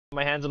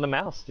my hands on the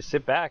mouse. Just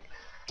sit back.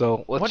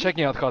 So let's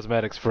checking out the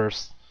cosmetics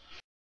first.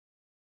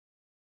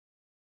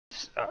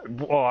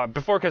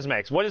 Before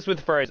cosmetics, what is with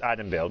Ferrari's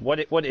item build?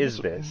 What is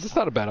this? It's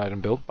not a bad item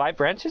build. 5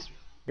 branches?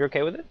 You're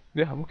okay with it?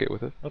 Yeah, I'm okay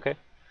with it. Okay.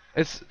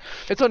 It's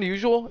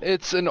unusual.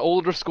 It's an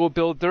older school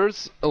build.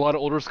 There's a lot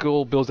of older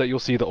school builds that you'll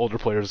see the older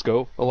players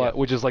go a lot,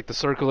 which is like the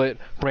circlet,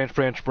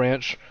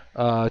 branch,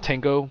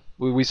 tango.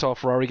 We saw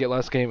Ferrari get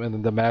last game, and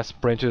then the mass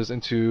branches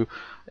into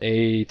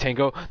a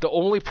tango. The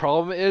only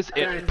problem is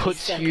it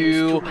puts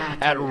you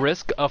at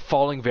risk of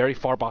falling very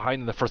far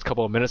behind in the first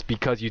couple of minutes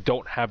because you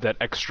don't have that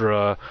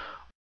extra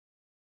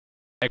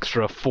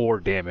 4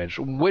 damage,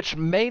 which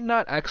may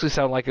not actually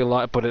sound like a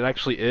lot, but it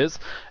actually is,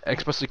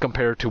 especially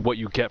compared to what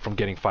you get from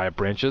getting 5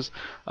 branches.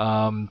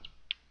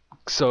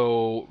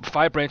 So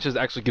 5 branches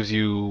actually gives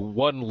you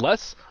 1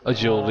 less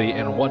agility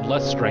and 1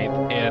 less strength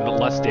and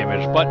less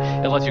damage, but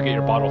it lets you get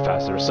your bottle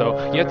faster.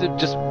 So you have to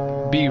just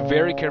be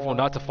very careful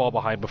not to fall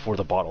behind before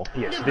the bottle.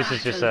 Yes, this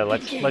is just a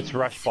let's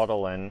rush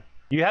bottle and.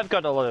 You've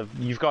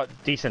got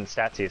decent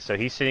stats here. So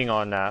he's sitting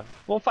on,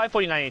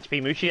 549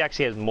 HP. Mushi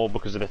actually has more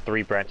because of the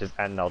 3 branches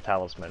and Null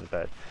Talisman,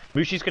 but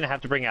Mushi's going to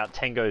have to bring out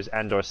Tangos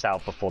and or Sal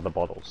before the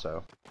bottle,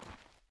 so.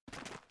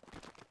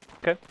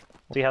 Okay,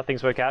 see how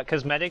things work out.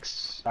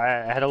 Cosmetics, I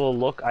had a little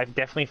look. I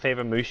definitely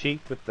favor Mushi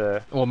with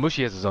the... Well,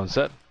 Mushi has his own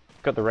set.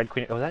 Got the Red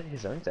Queen. Oh, that's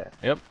his own set?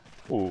 Yep.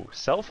 Ooh,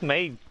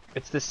 self-made.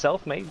 It's the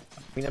self-made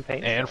Queen of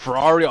Pain. And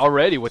Ferrari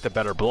already with a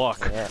better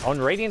block. Yeah, on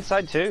Radiant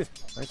side too.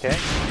 Okay.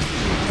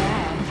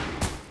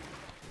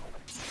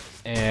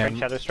 And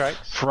Shadow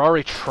Strikes.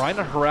 Ferrari trying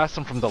to harass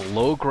him from the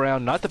low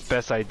ground, not the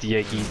best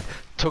idea. He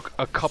took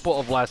a couple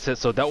of last hits,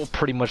 so that will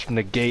pretty much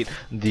negate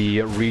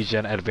the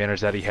regen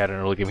advantage that he had in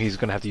early game. He's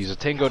going to have to use a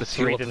Tango to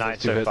seal 3 up denied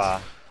those 2 so hits.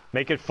 far.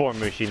 Make it 4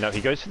 Mushi. No,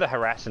 he goes for the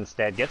harass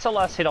instead. Gets a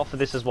last hit off of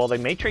this as well. They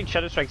may trade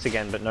Shadow Strikes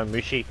again, but no,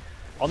 Mushi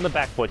on the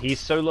back foot. He's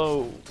so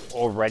low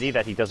already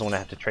that he doesn't want to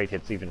have to trade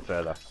hits even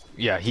further.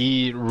 Yeah,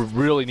 he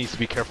really needs to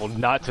be careful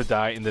not to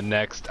die in the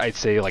next, I'd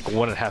say, like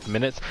 1.5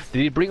 minutes.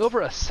 Did he bring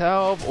over a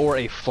salve or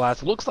a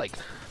flask? Looks like,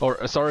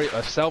 a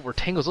salve or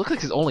tangos. Looks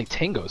like he's only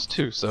tangos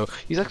too, so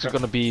he's actually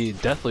going to be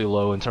deathly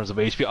low in terms of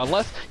HP,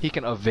 unless he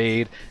can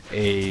evade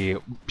a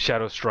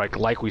Shadow Strike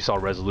like we saw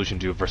Resolution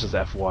do versus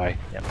FY.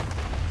 Yep.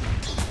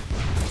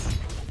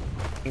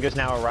 Tango's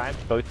now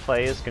arrived. Both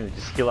players going to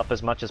just heal up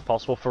as much as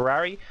possible.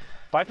 Ferrari,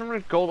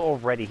 500 gold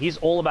already. He's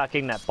all about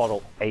getting that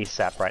bottle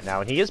ASAP right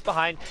now, and he is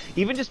behind.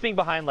 Even just being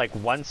behind like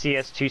 1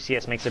 CS, 2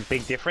 CS makes a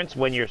big difference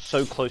when you're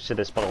so close to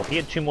this bottle. If he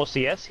had 2 more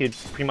CS, he'd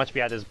pretty much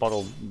be at his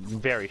bottle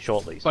very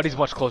shortly. But he's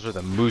much closer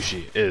than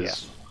Mushi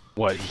is.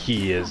 What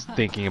he is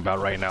thinking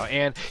about right now,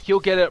 and he'll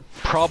get it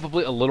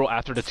probably a little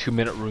after the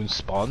 2-minute rune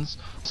spawns,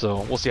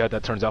 so we'll see how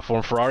that turns out for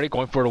him. Ferrari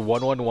going for the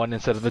 1-1-1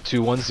 instead of the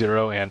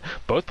 2-1-0, and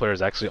both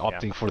players actually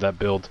opting for that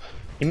build.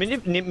 He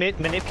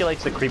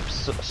manipulates the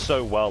creeps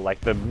so well,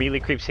 like the melee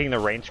creeps hitting the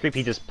range creep,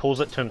 he just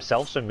pulls it to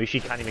himself, so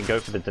Mushi can't even go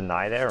for the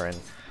deny there, and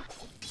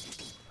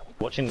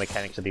watching the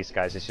mechanics of these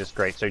guys is just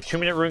great. So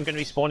 2-minute rune going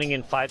to be spawning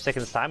in 5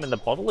 seconds time, and the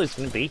bottle is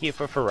going to be here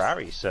for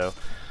Ferrari, so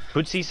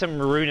could see some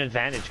rune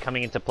advantage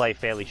coming into play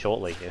fairly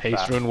shortly.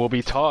 Haste rune will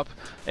be top,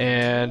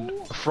 and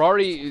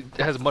Ferrari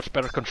has much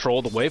better control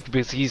of the wave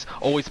because he's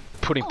always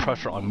putting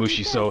pressure on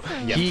Mushi, so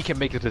he can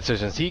make the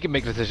decisions. He can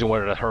make the decision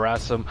whether to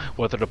harass him,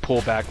 whether to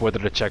pull back, whether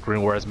to check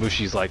rune, whereas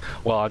Mushi's like,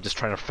 well, I'm just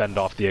trying to fend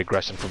off the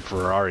aggression from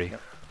Ferrari.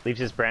 Leaves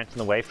his branch in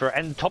the way for,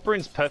 and top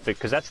rune's perfect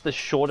because that's the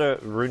shorter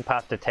rune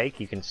path to take.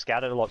 You can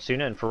scout it a lot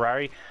sooner, and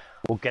Ferrari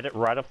will get it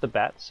right off the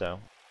bat, so.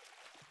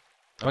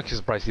 I'm actually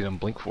surprised he didn't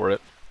blink for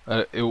it.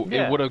 It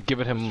would have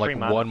given him like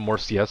 1 more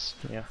CS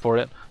for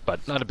it,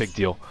 but not a big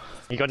deal.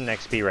 You got an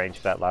XP range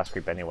for that last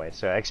creep anyway,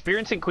 so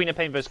experiencing Queen of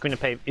Pain versus Queen of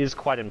Pain is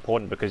quite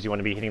important because you want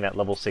to be hitting that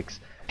level 6.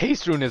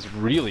 Haste rune is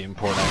really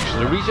important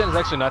actually. Regen is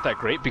actually not that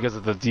great because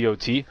of the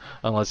DOT,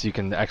 unless you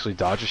can actually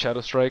dodge a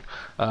Shadow Strike.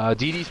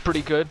 DD's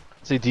pretty good.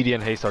 I'd say DD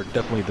and Haste are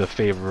definitely the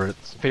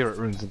favorite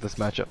runes in this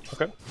matchup.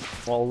 Okay.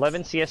 Well,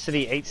 11 CS to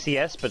the 8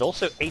 CS, but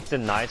also 8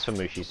 denies for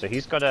Mushi, so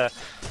he's got a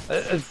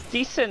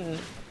decent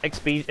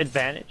XP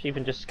advantage.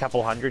 Even just a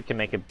couple hundred can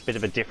make a bit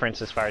of a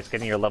difference as far as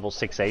getting your level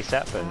 6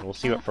 ASAP, and we'll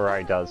see what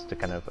Ferrari does to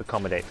kind of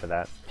accommodate for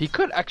that. He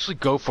could actually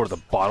go for the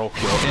bottle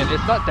kill, and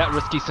it's not that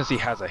risky since he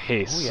has a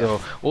haste,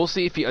 so we'll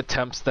see if he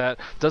attempts that.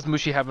 Does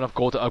Mushi have enough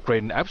gold to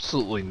upgrade? And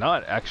absolutely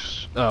not.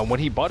 Actually, when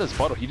he bought his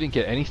bottle, he didn't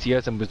get any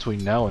CS in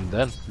between now and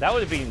then. That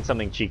would have been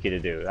something cheeky to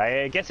do.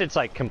 I guess it's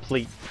like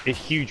a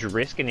huge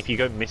risk, and if you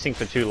go missing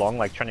for too long,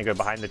 like trying to go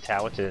behind the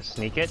tower to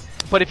sneak it.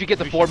 But if you get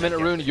the 4-minute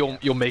rune,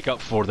 you'll make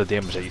up for the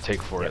damage that you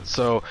take for it.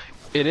 So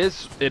it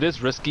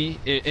is risky,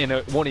 and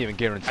it won't even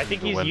guarantee. I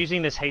think he's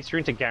using this haste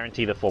rune to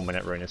guarantee the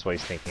 4-minute rune. Is what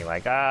he's thinking.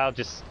 Like, I'll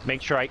just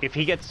make sure if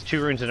he gets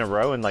 2 runes in a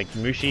row, and like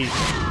Mushi,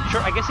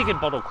 sure, I guess he could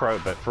bottle Crow,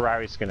 but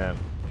Ferrari's gonna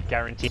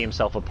guarantee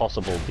himself a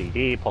possible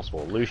DD,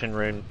 possible illusion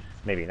rune.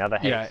 Maybe another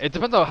haste. Yeah, it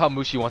depends on how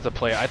Mushi wants to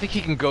play. I think he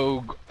can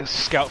go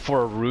scout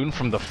for a rune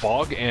from the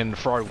fog, and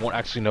Ferrari won't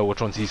actually know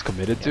which ones he's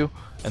committed to,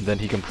 and then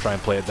he can try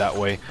and play it that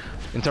way.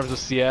 In terms of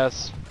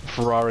CS,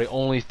 Ferrari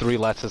only 3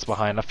 latches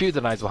behind, a few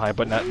denies behind,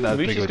 but not big of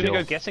a Mushi's deal.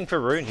 gonna go guessing for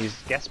rune. He's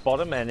guessed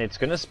bottom, and it's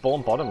gonna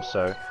spawn bottom.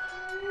 So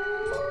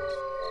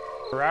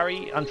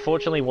Ferrari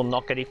unfortunately will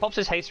not get. He pops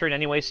his haste rune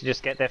anyways to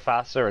just get there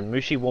faster, and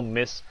Mushi will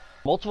miss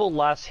multiple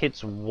last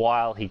hits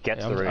while he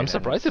gets the rune. I'm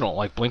surprised they don't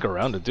like blink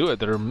around to do it.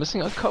 They're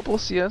missing a couple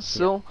of CS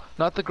still.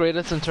 Not the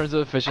greatest in terms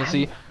of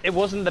efficiency. And it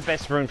wasn't the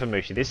best rune for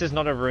Mushi. This is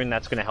not a rune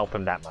that's gonna help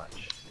him that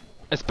much.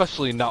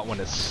 Especially not when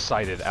it's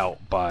sighted out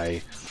by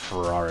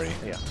Ferrari.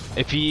 Yeah.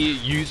 If he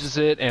uses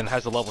it and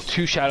has a level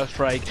 2 Shadow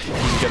Strike, he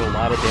can get a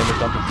lot of damage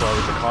done to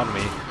Ferrari's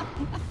economy.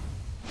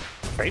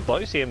 Great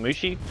blows here.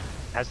 Mushi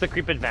has the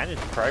creep advantage.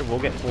 Ferrari will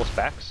get forced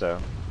back, so...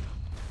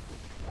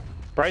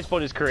 Ferrari's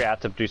bought his career out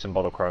to do some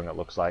bottle crowing, it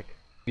looks like.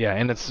 Yeah,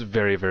 and it's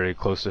very, very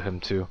close to him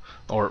too.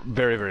 Or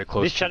very, very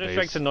close This to Shadow base.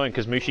 Strike's annoying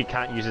because Mushi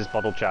can't use his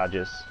bottle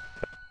charges.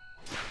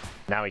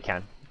 Now he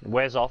can.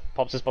 Wears off,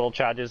 pops his bottle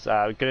charges.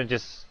 Gonna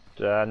just...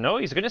 no,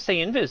 he's gonna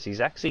stay invis. He's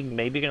actually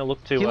maybe gonna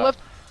look to... He left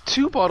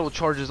 2 bottle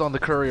charges on the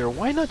courier.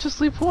 Why not just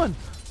leave 1?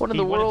 What in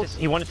the world?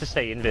 He wanted to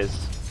stay invis.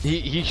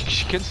 He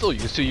can still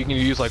use 2. You can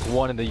use like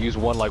 1 and then use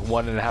 1 like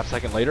 1.5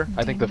 seconds later.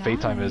 I think the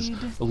fade time is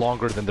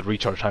longer than the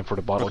recharge time for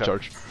the bottle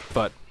charge.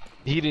 But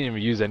he didn't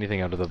even use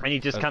anything out of the... And he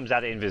just comes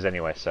out of invis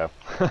anyway, so...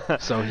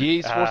 So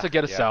he's forced to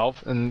get a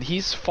salve, and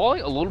he's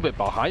falling a little bit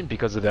behind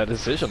because of that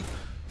decision.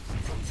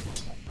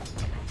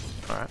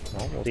 Alright,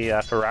 well, we'll see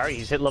Ferrari,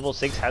 he's hit level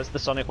 6, has the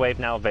Sonic Wave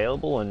now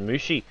available, and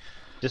Mushi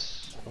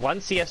just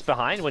 1 CS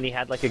behind when he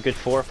had like a good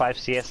 4 or 5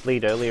 CS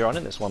lead earlier on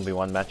in this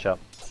 1v1 matchup.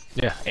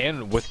 Yeah,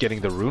 and with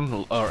getting the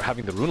rune, or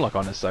having the rune lock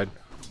on his side.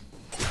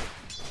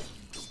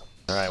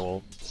 Alright,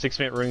 well,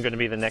 6-minute rune going to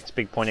be the next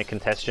big point of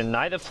contention.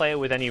 Neither player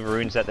with any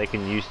runes that they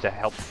can use to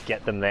help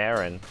get them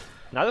there, and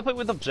neither player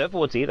with Observer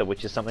Wards either,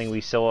 which is something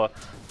we saw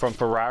from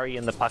Ferrari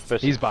in the puck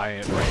versus... He's buying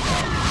it right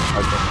now.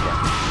 Okay,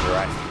 yeah, you're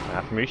right.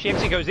 Mushi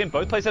actually goes in.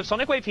 Both players have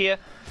Sonic Wave here.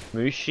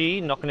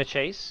 Mushi not going to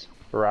chase.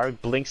 Ferrari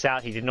blinks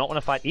out. He did not want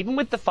to fight. Even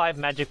with the 5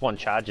 Magic Wand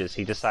charges,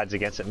 he decides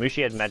against it.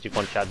 Mushi had Magic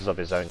Wand charges of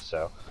his own,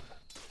 so...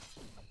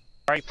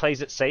 Ferrari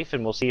plays it safe,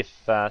 and we'll see if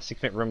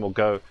 6-minute rune will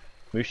go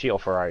Mushi or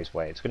Ferrari's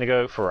way. It's going to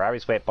go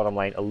Ferrari's way at bottom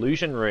lane.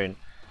 Illusion rune.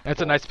 That's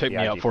a nice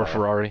pick-me-up for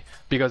Ferrari,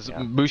 because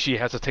Mushi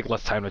has to take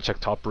less time to check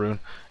top rune,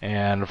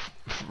 and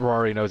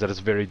Ferrari knows that it's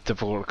very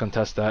difficult to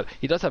contest that.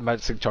 He does have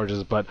magic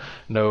charges, but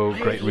no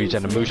great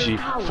regen, and Mushi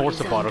forced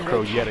the bottle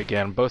crow yet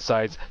again. Both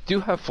sides do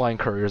have flying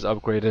couriers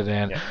upgraded,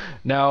 and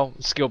now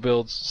skill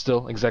builds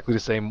still exactly the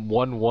same,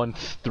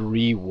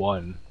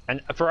 1-1-3-1.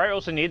 And Ferrari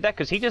also needed that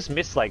because he just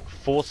missed like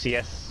 4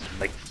 CS,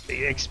 like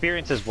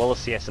experience as well as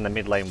CS in the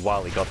mid lane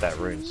while he got that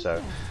rune,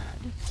 so...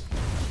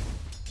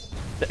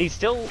 He's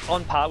still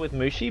on par with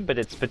Mushi, but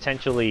it's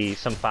potentially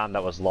some farm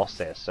that was lost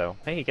there. So,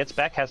 hey, he gets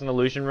back, has an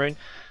illusion rune.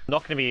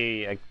 Not going to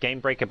be a game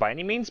breaker by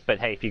any means, but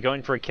hey, if you're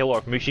going for a kill or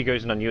if Mushi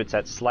goes in on you, it's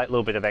that slight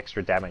little bit of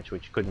extra damage,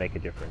 which could make a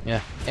difference.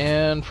 Yeah,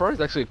 and Ferrari's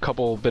actually a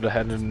couple bit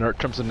ahead in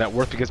terms of net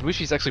worth because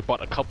Mushi's actually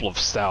bought a couple of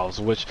salves,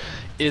 which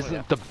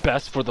isn't the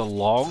best for the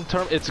long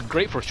term. It's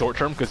great for short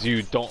term because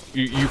you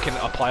can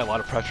apply a lot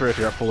of pressure if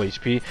you're at full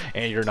HP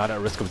and you're not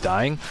at risk of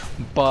dying.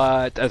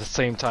 But at the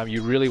same time,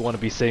 you really want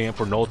to be saving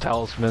for null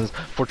talismans,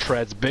 for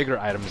treads, bigger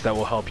items that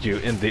will help you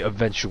in the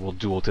eventual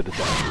duel to the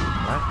death.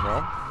 Alright,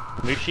 well,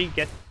 Mushi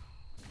gets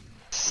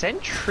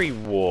sentry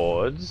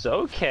wards,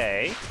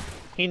 okay.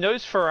 He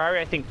knows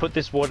Ferrari, I think, put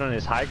this ward on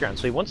his high ground,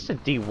 so he wants to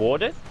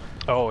de-ward it.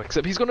 Oh,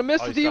 except he's gonna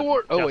miss the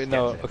de-ward. Oh wait,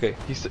 no. Okay,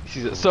 he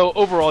sees it. So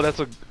overall, that's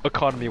a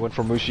economy win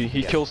for Mushi.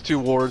 He kills 2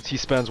 wards, he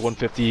spends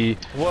 150,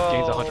 gains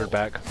 100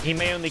 back. He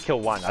may only kill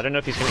 1. I don't know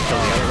if he's gonna kill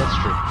the other. That's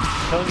true.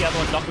 Killing the other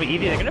one's not gonna be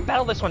easy. They're gonna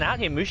battle this one out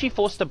here. Mushi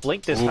forced to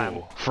blink this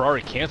time.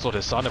 Ferrari canceled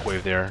his Sonic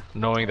Wave there,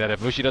 knowing that if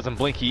Mushi doesn't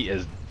blink, he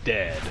is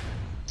dead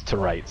to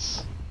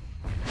rights.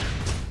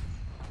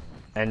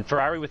 And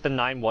Ferrari with the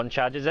 9 1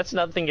 charges, that's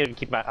another thing you have to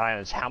keep an eye on,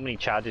 is how many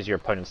charges your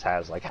opponents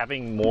has. Like,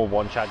 having more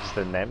 1 charges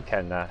than them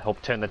can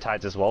help turn the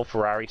tides as well.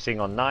 Ferrari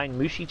sitting on 9,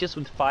 Mushi just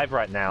with 5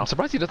 right now. I'm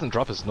surprised he doesn't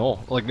drop his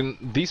null. Like,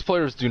 these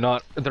players do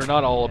not, they're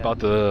not all about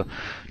the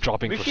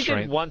dropping for strength.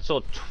 Mushi did once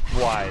or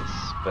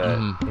twice, but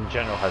in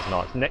general has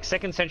not.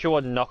 Second Century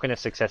Ward not going to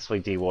successfully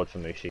de-ward for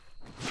Mushi.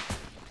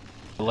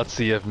 Let's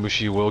see if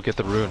Mushi will get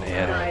the rune,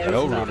 and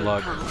no rune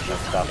log.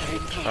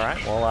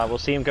 Alright, well, we'll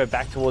see him go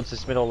back towards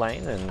this middle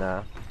lane,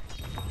 and...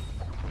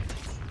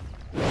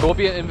 There will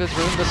be an invis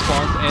rune that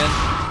spawns,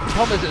 and the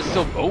problem is it's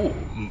still... Oh,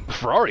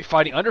 Ferrari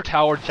fighting under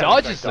tower,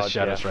 dodges the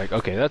Shadow Strike.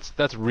 Okay,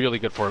 that's really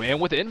good for him.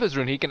 And with the invis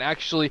rune, he can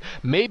actually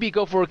maybe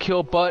go for a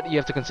kill, but you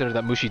have to consider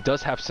that Mushi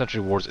does have sentry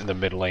wards in the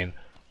mid lane.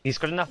 He's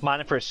got enough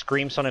mana for a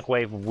Scream Sonic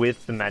Wave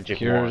with the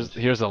magic wand.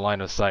 Here's a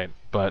line of sight,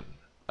 but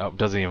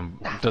doesn't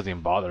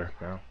even bother.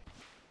 Yeah.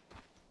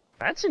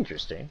 That's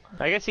interesting.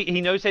 I guess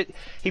he knows it.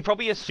 He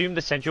probably assumed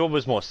the Sentry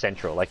was more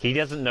central. Like, he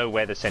doesn't know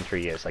where the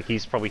Sentry is. Like,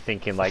 he's probably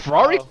thinking, like...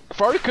 Ferrari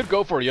could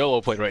go for a YOLO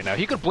play right now.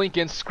 He could blink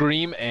in,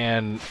 scream,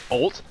 and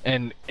ult,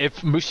 and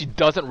if Mushi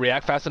doesn't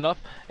react fast enough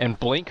and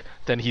blink,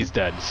 then he's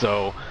dead.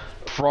 So,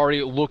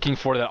 Ferrari looking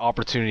for that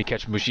opportunity to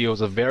catch Mushi. It was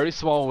a very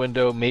small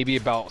window, maybe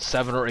about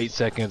 7 or 8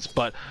 seconds,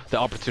 but the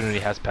opportunity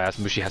has passed.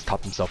 Mushi has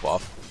topped himself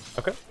off.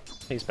 Okay.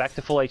 He's back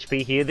to full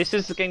HP here. This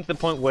is getting to the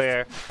point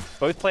where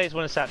both players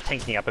want to start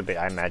tanking up a bit,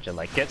 I imagine.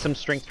 Like, get some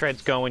strength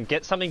treads going,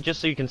 get something just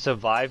so you can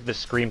survive the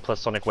Scream plus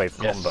Sonic Wave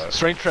combo. Yes.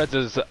 Strength treads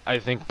is, I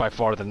think, by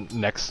far the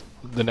next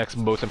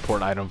most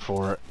important item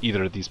for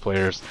either of these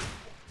players.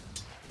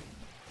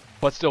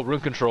 But still, rune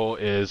control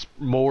is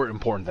more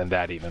important than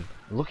that even.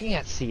 Looking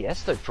at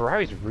CS though,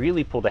 Ferrari's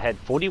really pulled ahead.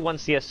 41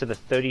 CS to the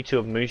 32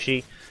 of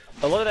Mushi.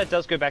 A lot of that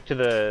does go back to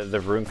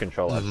the rune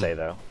control, I'd say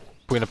though.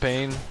 Queen of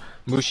Pain,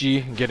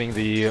 Mushi getting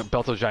the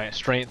Belt of Giant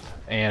Strength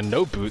and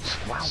no boots.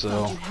 Wow.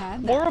 So You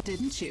had More- that,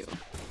 didn't you?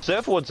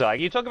 Surfboard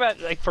Zag, you talk about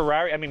like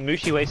Ferrari, I mean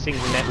Mushi wasting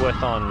net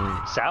worth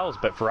on Sal's,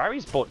 but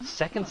Ferrari's bought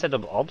second set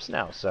of obs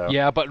now, so.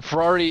 yeah, but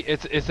Ferrari,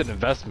 it's an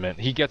investment.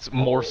 He gets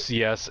more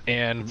CS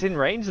and It's in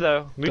range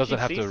though. Mushi doesn't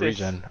have to sees this.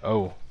 regen.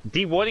 Oh.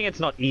 Dewarding it's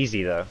not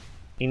easy though.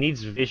 He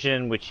needs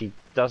vision, which he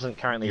doesn't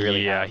currently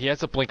really Yeah, have. he has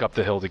to blink up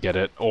the hill to get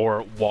it,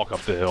 or walk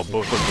up the hill,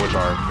 both of which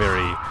are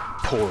very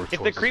poor If the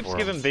choices creeps for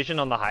give him vision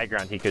on the high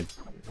ground, he could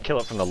kill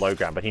it from the low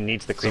ground, but he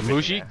needs the So creep vision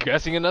Mushi there.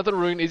 guessing another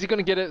rune. Is he going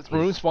to get it?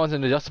 Rune spawns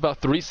in just about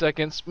 3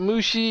 seconds.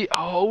 Mushi,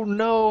 oh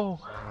no.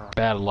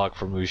 Bad luck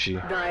for Mushi.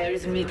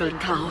 Dire's middle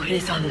tower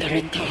is under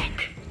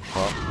attack.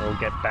 Well, we'll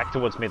get back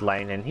towards mid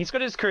lane, and he's got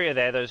his career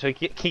there though, so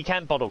he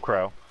can bottle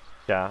crow.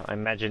 Yeah, I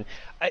imagine.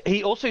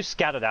 He also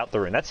scouted out the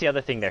rune. That's the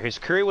other thing there. His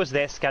career was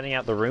there scouting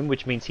out the rune,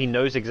 which means he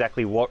knows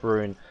exactly what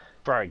rune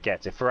Ferrari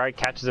gets. If Ferrari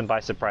catches him by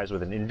surprise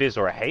with an invis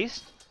or a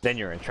haste, then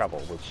you're in trouble,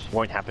 which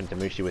won't happen to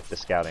Mushi with the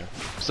scouting.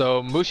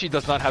 So Mushi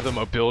does not have the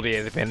mobility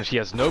advantage. He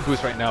has no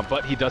boost right now,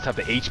 but he does have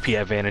the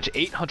HP advantage.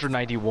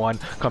 891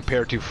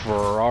 compared to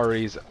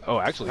Ferrari's. Oh,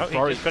 actually, Oh, he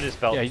Ferrari just got his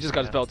belt. Yeah, he just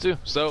got his belt too.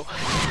 So,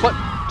 but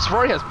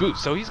Ferrari has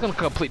boost, so he's going to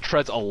complete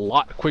treads a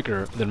lot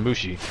quicker than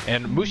Mushi.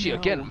 And Mushi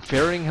again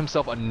ferrying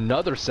himself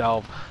another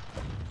salve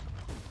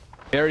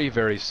very,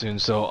 very soon.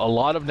 So a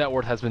lot of net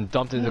worth has been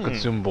dumped into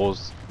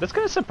consumables. That's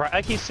kind of surprising.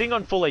 Like, he's sitting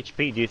on full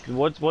HP. Do you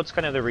what's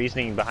kind of the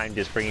reasoning behind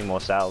just bringing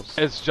more salves?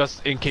 It's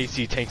just in case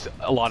he takes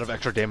a lot of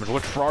extra damage,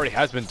 which Ferrari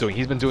has been doing.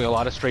 He's been doing a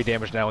lot of stray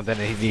damage now and then,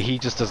 and he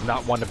just does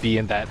not want to be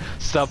in that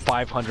sub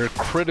 500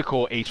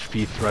 critical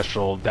HP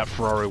threshold that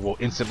Ferrari will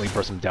instantly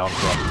burst him down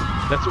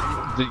from. That's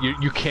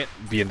what, you can't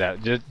be in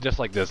that. Just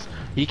like this,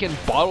 he can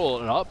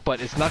bottle it up, but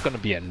it's not going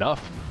to be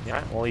enough.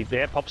 Yeah, well, he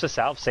there pops a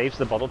salve, saves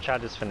the bottle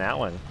charges for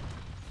now, and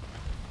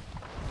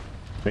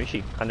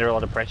Mushi under a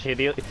lot of pressure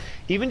here.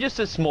 Even just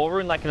a small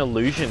rune like an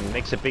illusion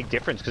makes a big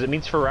difference because it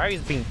means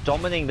Ferrari's been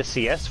dominating the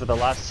CS for the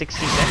last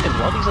 60 seconds.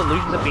 While these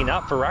illusions have been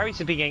up, Ferrari's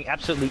have been getting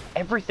absolutely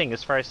everything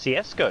as far as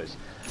CS goes.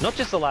 Not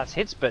just the last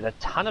hits, but a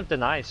ton of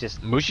denies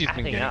just Mushi's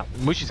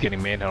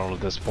getting manhandled at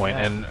this point,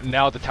 and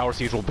now the tower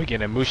siege will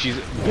begin, and Mushi's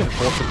been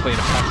forced to play in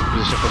a passive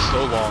position for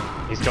so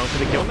long. He's going for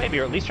the kill maybe,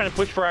 or at least trying to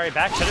push Ferrari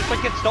back. Shadow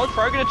Strike gets dodged,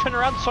 Ferrari going to turn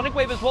around, Sonic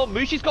Wave as well.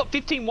 Mushi's got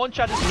 15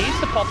 one-shotters, needs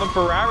to pop, and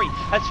Ferrari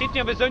has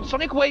 15 of his own.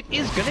 Sonic Wave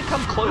is going to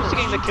come close to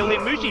getting the kill here.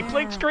 Mushi,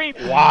 Blink Scream,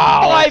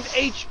 Wow. 5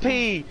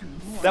 HP!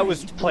 That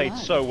was played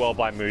so well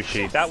by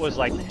Mushi. That was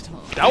like...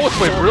 That was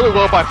played really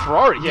well by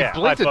Ferrari. Yeah, He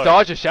blinked to high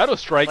dodge a Shadow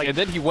Strike, Like- and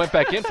then he went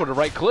back in for the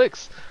right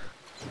clicks.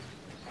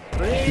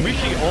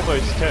 Mushi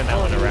almost turned that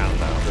one around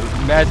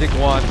though. Magic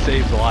Wand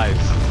saves lives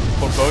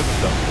for both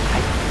of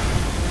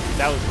them.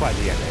 That was quite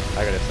the ending,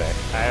 I gotta say.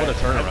 What a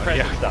turnaround,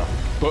 Impressive yeah.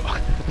 stuff. But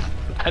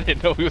I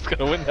didn't know he was going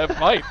to win that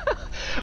fight.